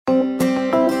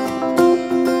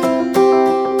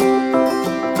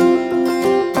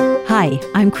Hi,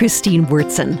 I'm Christine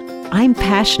Wurtzen. I'm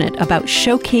passionate about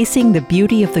showcasing the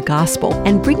beauty of the gospel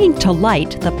and bringing to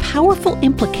light the powerful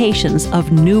implications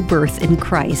of new birth in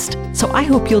Christ. So I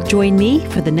hope you'll join me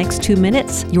for the next 2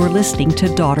 minutes. You're listening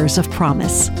to Daughters of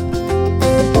Promise.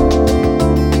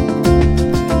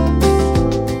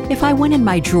 If I went in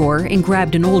my drawer and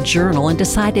grabbed an old journal and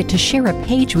decided to share a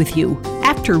page with you,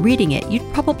 after reading it,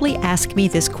 you'd probably ask me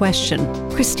this question: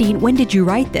 Christine, when did you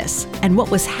write this? And what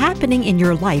was happening in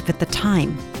your life at the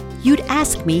time? You'd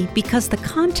ask me because the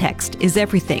context is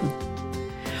everything.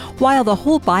 While the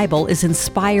whole Bible is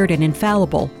inspired and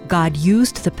infallible, God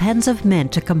used the pens of men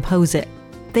to compose it.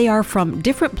 They are from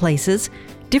different places,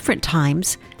 different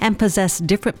times, and possess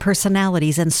different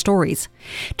personalities and stories.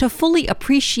 To fully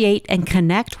appreciate and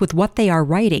connect with what they are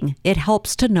writing, it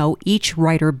helps to know each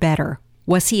writer better.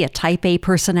 Was he a type A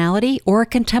personality or a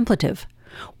contemplative?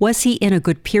 Was he in a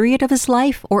good period of his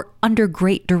life or under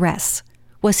great duress?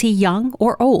 Was he young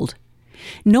or old?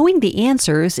 Knowing the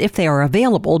answers, if they are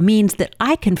available, means that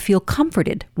I can feel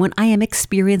comforted when I am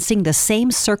experiencing the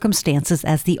same circumstances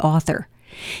as the author.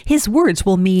 His words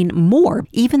will mean more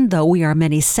even though we are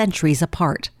many centuries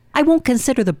apart. I won't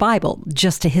consider the Bible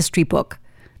just a history book.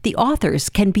 The authors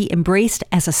can be embraced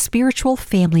as a spiritual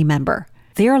family member.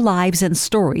 Their lives and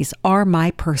stories are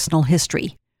my personal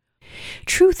history.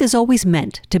 Truth is always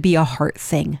meant to be a heart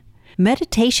thing.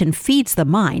 Meditation feeds the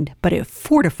mind, but it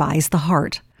fortifies the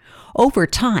heart. Over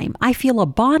time, I feel a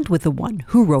bond with the one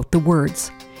who wrote the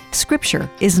words. Scripture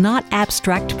is not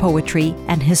abstract poetry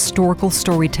and historical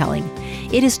storytelling.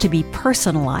 It is to be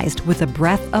personalized with the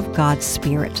breath of God's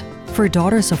Spirit. For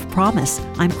Daughters of Promise,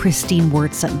 I'm Christine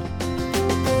Wurtzen.